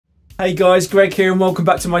Hey guys, Greg here and welcome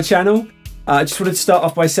back to my channel. I just wanted to start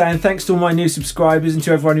off by saying thanks to all my new subscribers and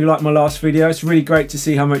to everyone who liked my last video. It's really great to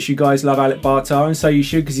see how much you guys love Alip Ba Ta, and so you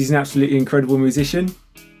should, because he's an absolutely incredible musician.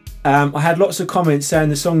 I had lots of comments saying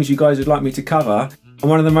the songs you guys would like me to cover, and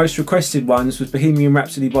one of the most requested ones was Bohemian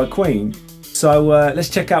Rhapsody by Queen. So let's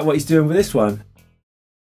check out what he's doing with this one.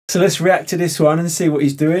 So let's react to this one and see what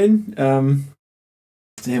he's doing. So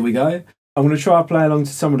here we go. I'm going to try to play along to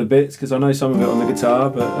some of the bits because I know some of it on the guitar,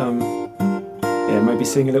 but yeah, maybe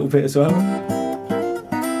sing a little bit as well.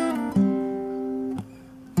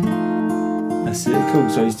 That's it, cool.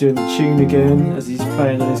 So he's doing the tune again as he's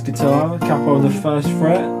playing on his guitar, capo on the first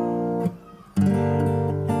fret.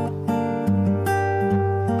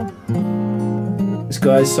 This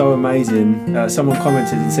guy is so amazing. Someone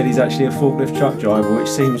commented and said he's actually a forklift truck driver, which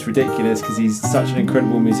seems ridiculous because he's such an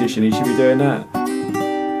incredible musician. He should be doing that.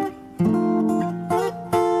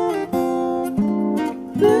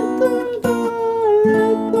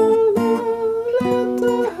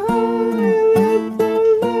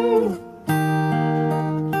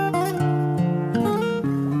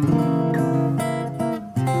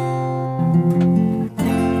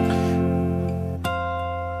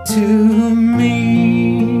 To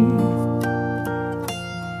me,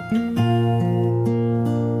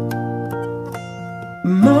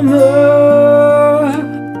 Mama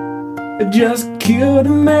just killed a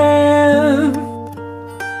man,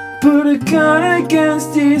 put a gun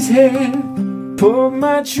against his head, pulled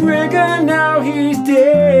my trigger, now he's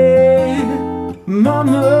dead.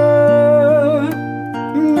 Mama,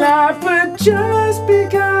 life had just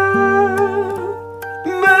begun,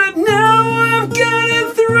 but now I've got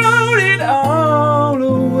it, thrown it all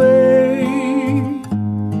away.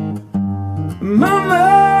 Mama,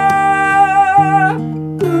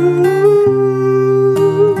 ooh,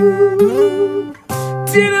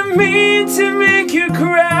 didn't mean to make you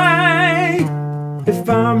cry. If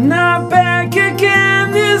I'm not back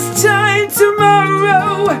again this time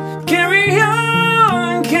tomorrow, carry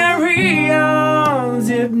on, as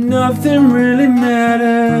if nothing really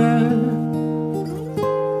matters.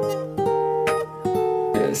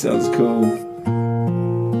 Yeah, sounds cool.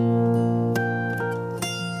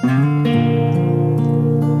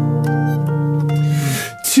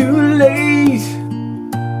 Too late,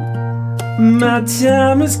 my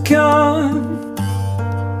time has come,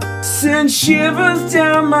 sent shivers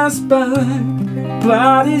down my spine,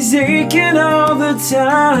 body's aching all the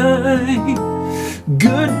time.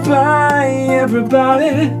 Goodbye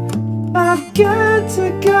everybody, I've got to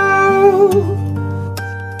go,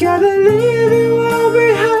 gotta leave you all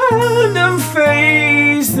behind and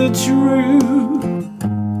face the truth.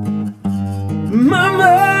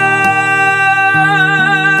 Mama,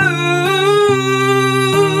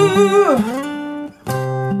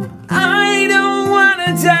 I don't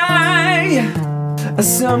wanna die. I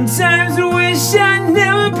sometimes wish I'd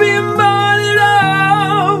never been born at all.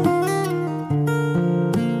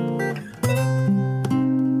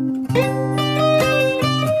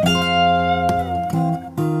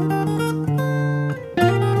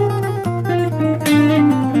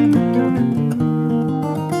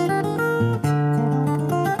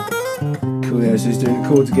 Cool, yeah, so he's doing the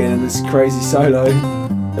chords again and this crazy solo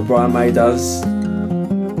that Brian May does.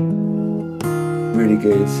 Really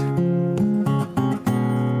good.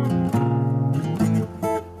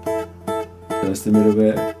 That's the middle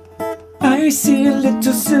bit. I see a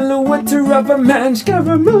little silhouette of a man.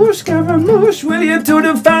 Scaramouche, Scaramouche, will you do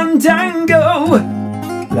the fandango?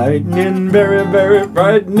 Lightning, very, very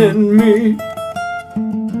frightening me.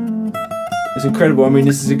 It's incredible. I mean,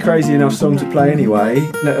 this is a crazy enough song to play anyway,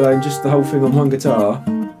 let alone just the whole thing on one guitar.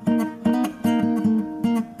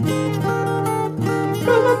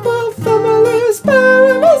 From above, family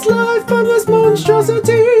sparing his life from this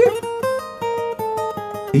monstrosity.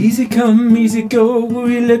 Easy come, easy go, will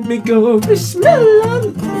you let me go? Bismillah.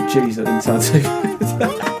 Oh jeez, that didn't sound too good.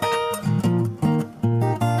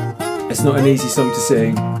 It's not an easy song to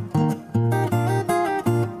sing.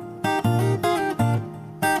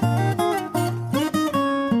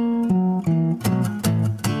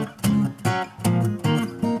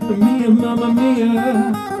 Mia, Mamma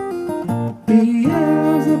Mia,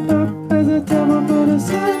 Beelzebub has a devil put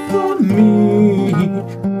aside for me.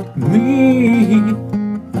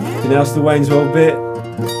 And now it's the Wayne's World bit.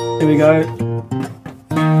 Here we go.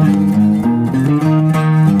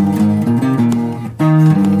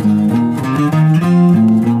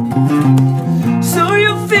 So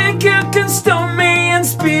you think you can stone me and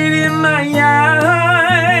spit in my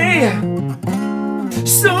eye?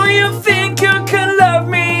 So you think you can love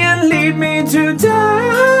me and lead me to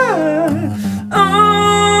die?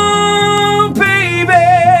 Oh baby,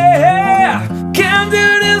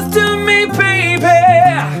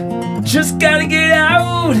 just gotta get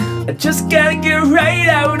out, I just gotta get right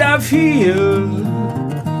out of here.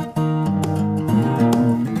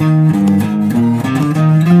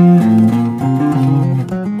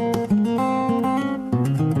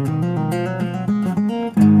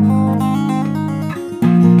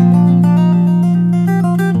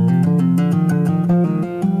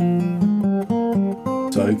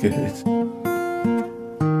 So good.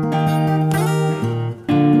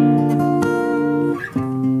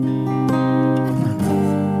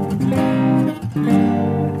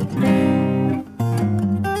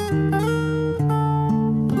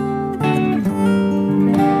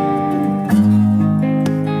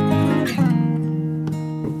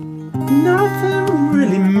 Nothing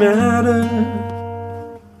really matters,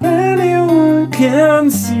 anyone can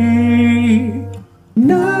see.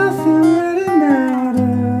 Nothing really matters,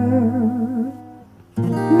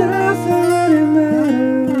 nothing really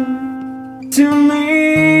matters to me.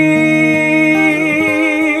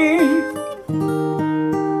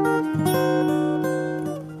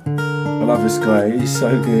 I love this guy, he's so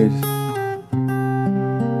good.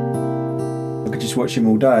 I could just watch him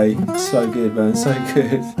all day. It's so good, man, so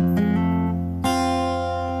good.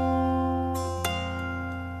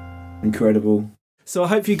 Incredible. So I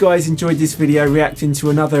hope you guys enjoyed this video reacting to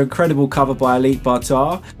another incredible cover by Alip Ba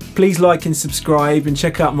Ta. Please like and subscribe and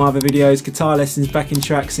check out my other videos, guitar lessons, backing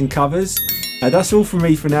tracks and covers. That's all from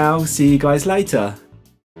me for now. See you guys later.